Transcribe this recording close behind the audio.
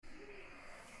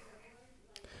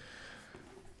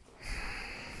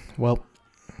Well,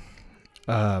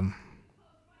 um,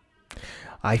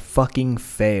 I fucking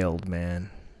failed,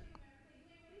 man.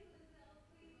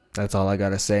 That's all I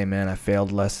gotta say, man. I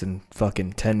failed less than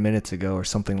fucking 10 minutes ago or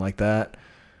something like that.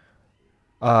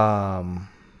 Um,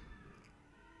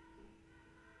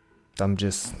 I'm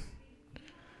just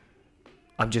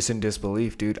in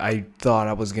disbelief, dude. I thought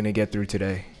I was gonna get through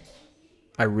today.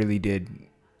 I really did.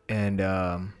 And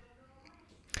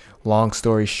long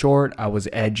story short, I was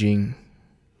edging,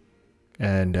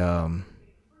 and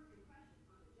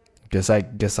guess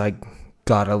I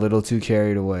got a little too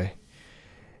carried away,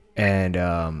 and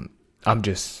I'm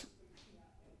just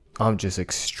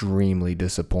extremely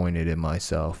disappointed in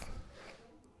myself.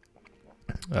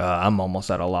 I'm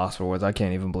almost at a loss for words. I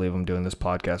can't even believe I'm doing this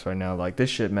podcast right now. Like, this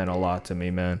shit meant a lot to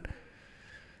me, man.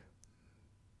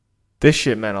 This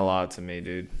shit meant a lot to me,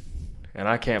 dude. And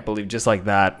I can't believe, just like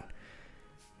that,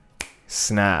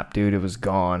 snap, dude, it was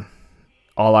gone.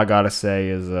 All I gotta say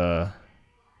is,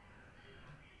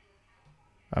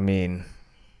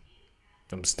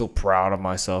 I'm still proud of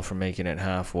myself for making it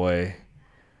halfway.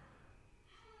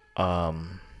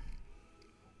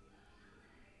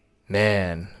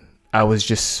 Man, I was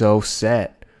just so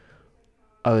set.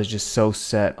 I was just so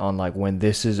set on, like, when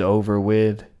this is over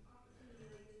with,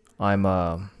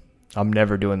 I'm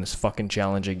never doing this fucking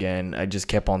challenge again. I just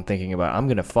kept on thinking about, I'm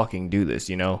gonna fucking do this,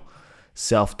 you know?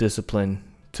 Self-discipline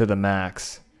to the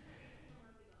max.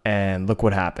 And look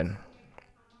what happened.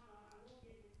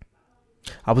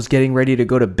 I was getting ready to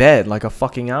go to bed like a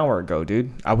fucking hour ago,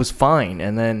 dude. I was fine.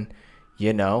 And then,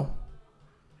 you know,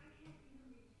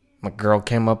 my girl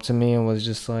came up to me and was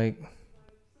just like,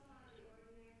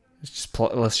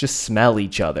 let's just smell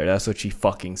each other. That's what she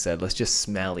fucking said. Let's just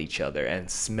smell each other. And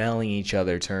smelling each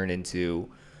other turned into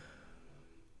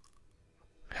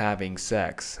having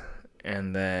sex.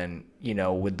 And then, you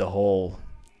know, with the whole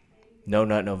No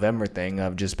Nut November thing,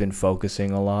 I've just been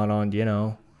focusing a lot on, you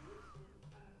know,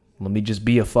 let me just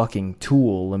be a fucking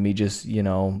tool. Let me just, you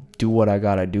know, do what I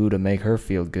gotta do to make her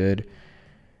feel good.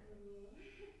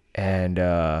 And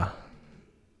I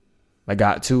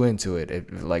got too into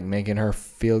it. Like, making her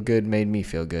feel good made me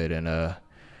feel good. And I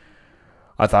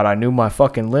thought I knew my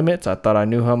fucking limits. I thought I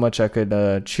knew how much I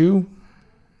could chew.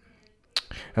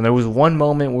 And there was one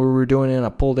moment where we were doing it and I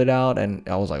pulled it out and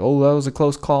I was like, oh, that was a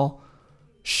close call.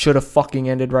 Should have fucking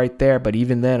ended right there. But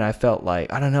even then I felt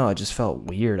like, I don't know, I just felt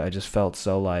weird. I just felt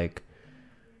so like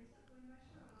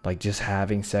just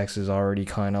having sex is already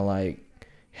kind of like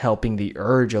helping the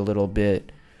urge a little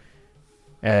bit.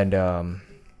 And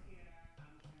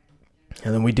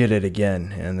then we did it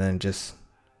again. And then just,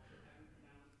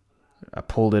 I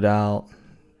pulled it out.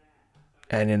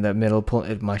 And in the middle,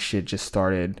 my shit just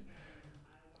started.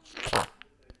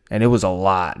 And it was a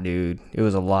lot, dude. It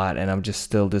was a lot, and I'm just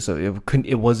still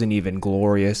it wasn't even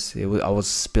glorious. I was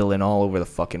spilling all over the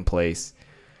fucking place.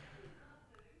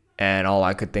 And all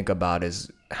I could think about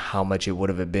is how much it would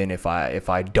have been if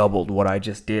I doubled what I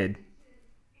just did.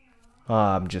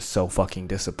 I'm just so fucking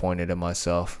disappointed in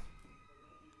myself.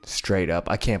 Straight up.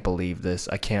 I can't believe this.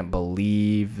 I can't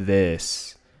believe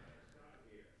this.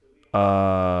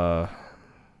 I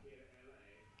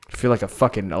feel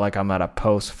like I'm at a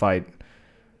post-fight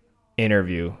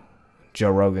interview. Joe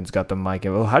Rogan's got the mic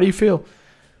and, well, how do you feel?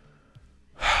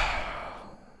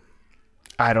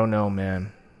 I don't know,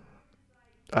 man.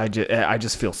 I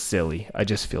just feel silly.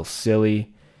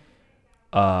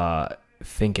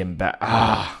 Thinking back.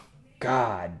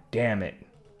 God damn it.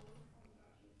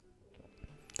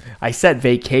 I set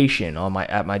vacation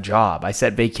at my job. I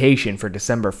set vacation for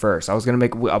December 1st.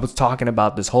 I was talking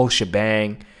about this whole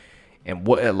shebang. And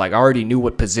I already knew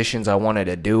what positions I wanted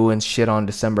to do and shit on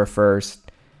December 1st.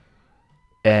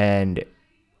 And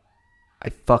I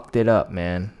fucked it up,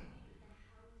 man.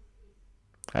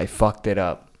 I fucked it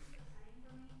up.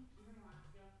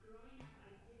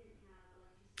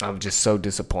 I'm just so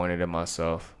disappointed in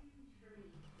myself.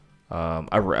 I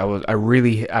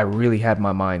really had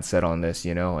my mind set on this,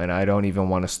 you know, and I don't even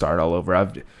want to start all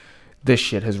over. This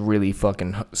shit has really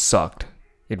fucking sucked.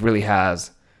 It really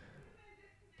has.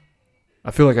 I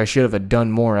feel like I should have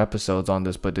done more episodes on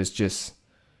this, but it's just,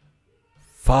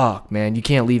 fuck, man. You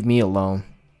can't leave me alone.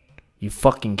 You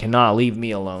fucking cannot leave me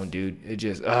alone, dude. It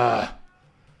just,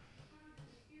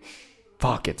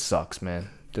 fuck, it sucks,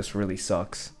 man. This really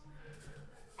sucks.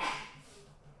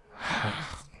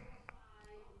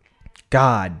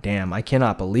 God damn, I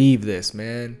cannot believe this,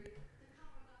 man.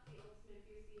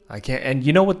 I can't. And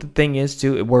you know what the thing is,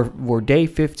 too? We're day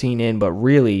 15 in, but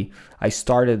really, I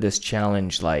started this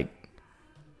challenge like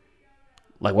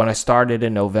when I started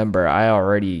in November,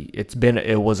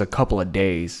 it was a couple of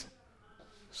days.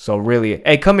 So really,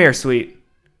 hey, come here, sweet.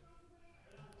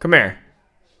 Come here.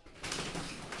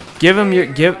 Give him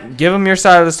your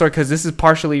side of the story, because this is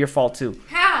partially your fault too.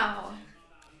 How?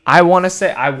 I want to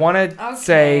say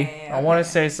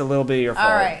it's a little bit of your fault.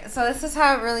 All right, so this is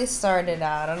how it really started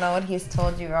out. I don't know what he's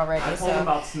told you already. I told him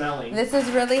about smelling. This is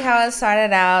really how it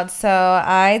started out. So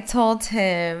I told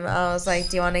him, I was like,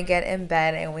 do you want to get in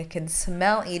bed and we can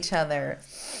smell each other?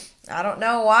 I don't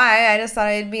know why. I just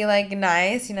thought it'd be like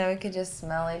nice, we could just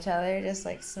smell each other, just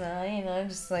like smell,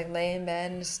 just like lay in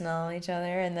bed and just smell each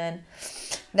other. And then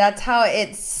that's how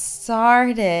it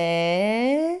started.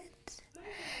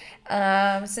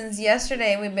 Since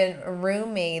yesterday we've been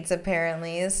roommates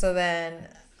apparently. So then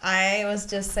I was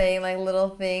just saying like little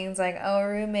things like, oh,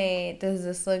 roommate, does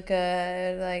this look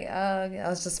good? Like, oh, I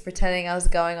was just pretending I was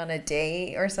going on a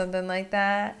date or something like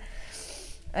that.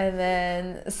 And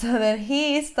then, so then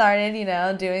he started,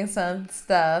 doing some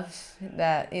stuff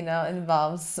that,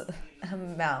 involves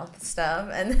mouth stuff.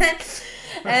 And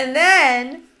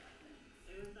then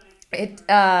it,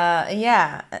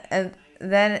 and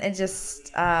then it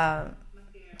just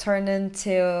turned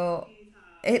into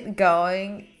it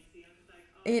going,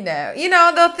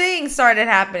 the things started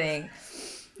happening.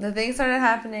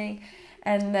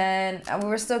 And then we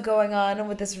were still going on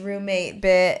with this roommate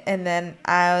bit. And then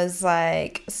I was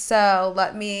like, so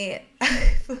let me...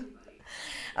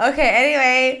 Okay,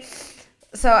 anyway.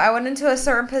 So I went into a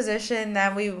certain position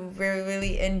that we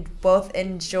really both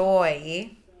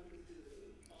enjoy.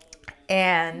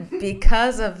 And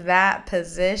because of that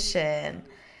position,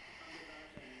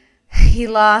 he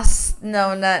lost,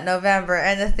 not November.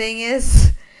 And the thing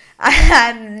is, I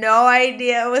had no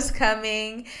idea it was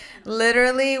coming.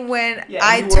 Literally, when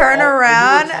I turn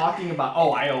around, you were talking about,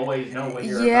 I always know when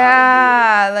you're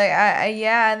and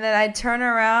then I turn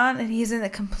around and he's in a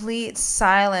complete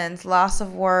silence, loss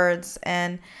of words,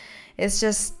 and it's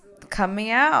just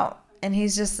coming out, and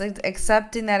he's just like,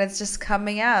 accepting that it's just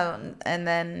coming out, and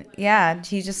then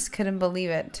he just couldn't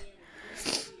believe it.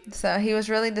 So he was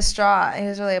really distraught. He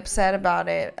was really upset about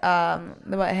it.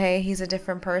 But hey, he's a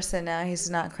different person now. He's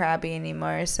not crabby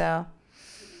anymore. So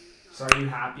are you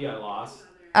happy I lost?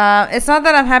 It's not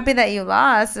that I'm happy that you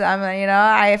lost.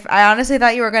 I honestly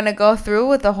thought you were gonna go through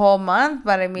with the whole month,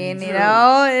 but I mean,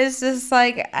 it's just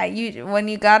like when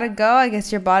you gotta go, I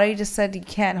guess your body just said you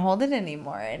can't hold it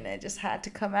anymore, and it just had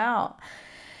to come out.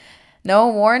 No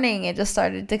warning, it just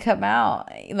started to come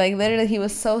out. Like literally, he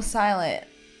was so silent.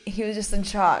 He was just in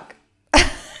shock.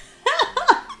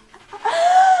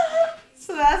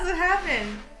 So that's what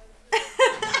happened.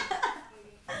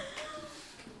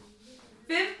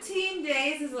 15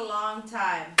 days is a long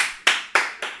time.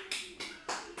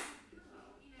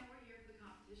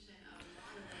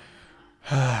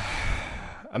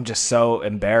 I'm just so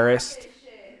embarrassed.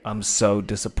 I'm so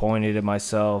disappointed in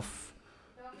myself.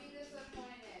 Don't be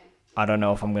disappointed. I don't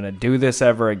know if I'm gonna do this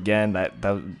ever again. That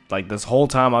like this whole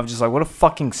time I'm just like, what a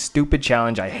fucking stupid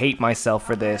challenge. I hate myself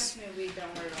for this.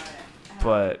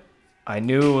 But I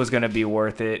knew it was gonna be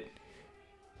worth it.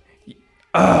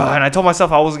 And I told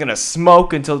myself I wasn't gonna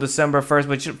smoke until December 1st,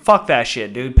 but fuck that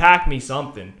shit, dude. Pack me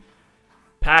something.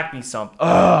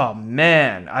 Oh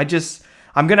man,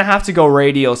 I'm gonna have to go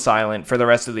radio silent for the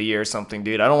rest of the year or something,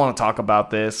 dude. I don't want to talk about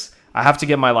this. I have to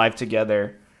get my life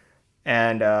together.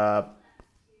 And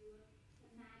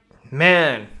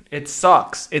man, it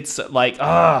sucks. It's like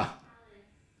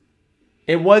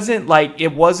it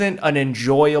wasn't an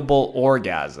enjoyable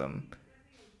orgasm.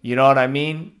 You know what I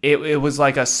mean? It was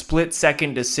like a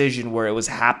split-second decision where it was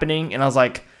happening, and I was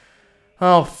like,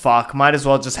 oh, fuck, might as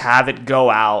well just have it go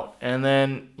out. And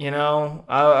then,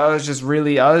 I was just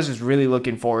really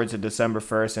looking forward to December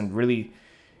 1st,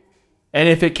 and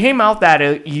if it came out that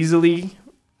easily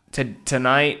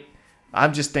tonight,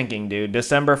 I'm just thinking, dude,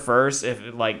 December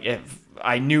 1st, if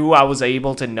I knew I was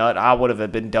able to nut, I would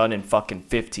have been done in fucking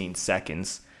 15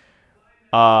 seconds.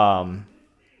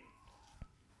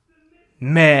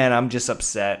 Man, I'm just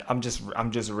upset. I'm just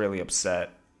really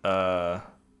upset. I'm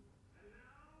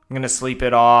gonna sleep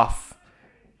it off.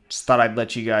 Just thought I'd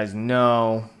let you guys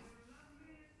know.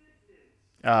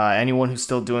 Anyone who's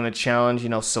still doing the challenge,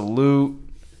 salute.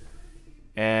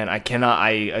 And I'm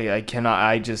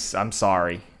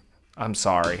sorry.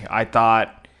 I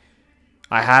thought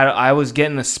I was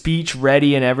getting the speech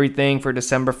ready and everything for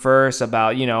December 1st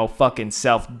about, fucking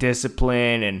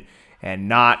self-discipline and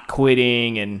not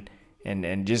quitting and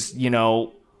just,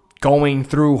 going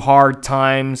through hard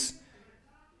times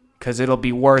because it'll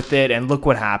be worth it. And look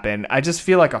what happened. I just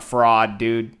feel like a fraud,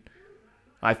 dude.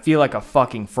 I feel like a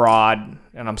fucking fraud,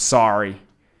 and I'm sorry.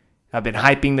 I've been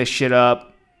hyping this shit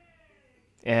up,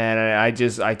 and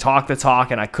I talk the talk,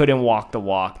 and I couldn't walk the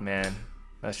walk, man.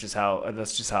 That's just how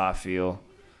I feel.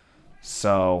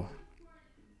 So,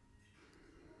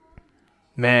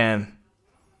 man,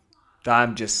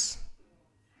 I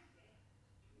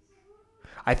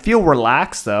feel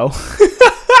relaxed though.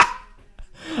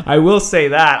 I will say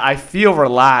that I feel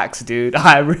relaxed, dude.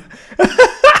 I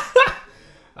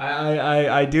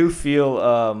do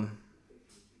feel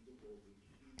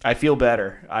I feel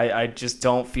better. I just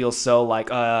don't feel so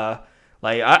like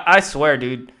I swear,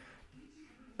 dude.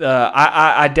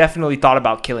 I definitely thought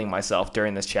about killing myself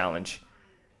during this challenge,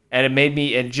 and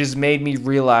it just made me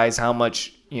realize how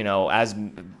much, as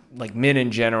like men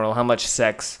in general, how much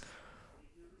sex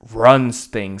runs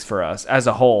things for us as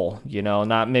a whole.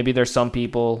 Not maybe there's some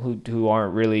people who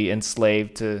aren't really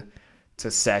enslaved to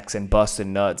sex and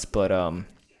busting nuts, but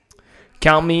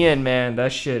count me in, man.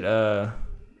 That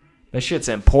shit's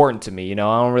important to me. I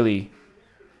don't really,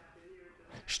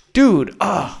 dude.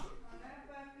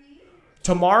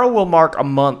 Tomorrow will mark a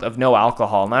month of no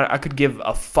alcohol, and I could give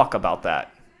a fuck about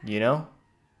that,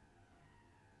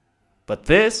 But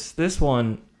this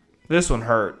one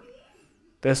hurt.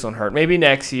 This one hurt. Maybe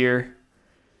next year,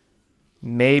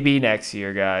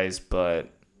 guys.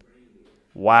 But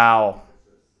wow,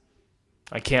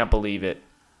 I can't believe it.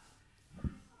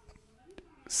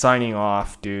 Signing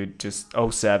off, dude. Just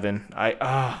 07.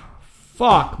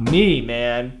 Fuck me,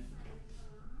 man.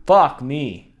 Fuck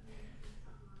me.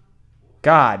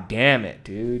 God damn it,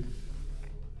 dude.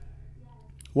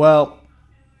 Well,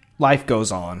 life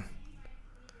goes on.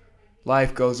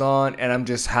 Life goes on, and I'm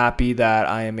just happy that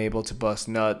I am able to bust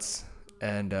nuts.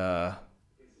 And,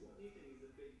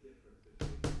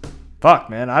 fuck,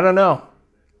 man. I don't know.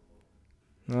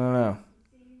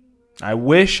 I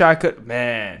wish I could.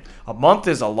 Man, a month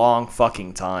is a long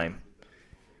fucking time.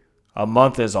 A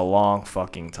month is a long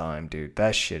fucking time, dude.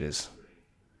 That shit is.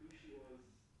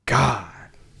 God.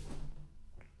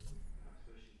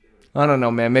 I don't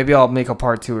know, man. Maybe I'll make a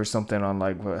part 2 or something on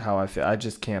like how I feel. I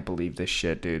just can't believe this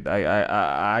shit, dude.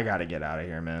 I gotta get out of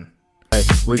here, man. Hey,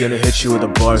 we're gonna hit you with the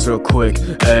bars real quick.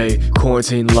 Hey,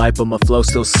 quarantine life, but my flow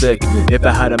still sick. If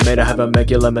I had a maid, I have a make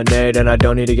you lemonade. And I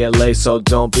don't need to get laid, so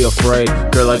don't be afraid.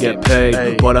 Girl, I get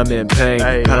paid, but I'm in pain.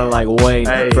 Kinda like Wayne,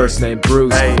 first name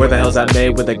Bruce. Where the hell's that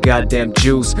made with the goddamn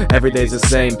juice? Every day's the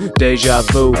same, deja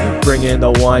vu. Bring in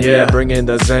the wine, bring in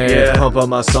the Zans. Pump up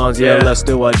my songs, let's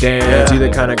do a dance. You the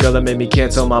kind of girl that made me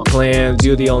cancel my plans.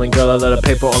 You the only girl that let her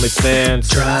pay for OnlyFans.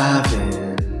 Driving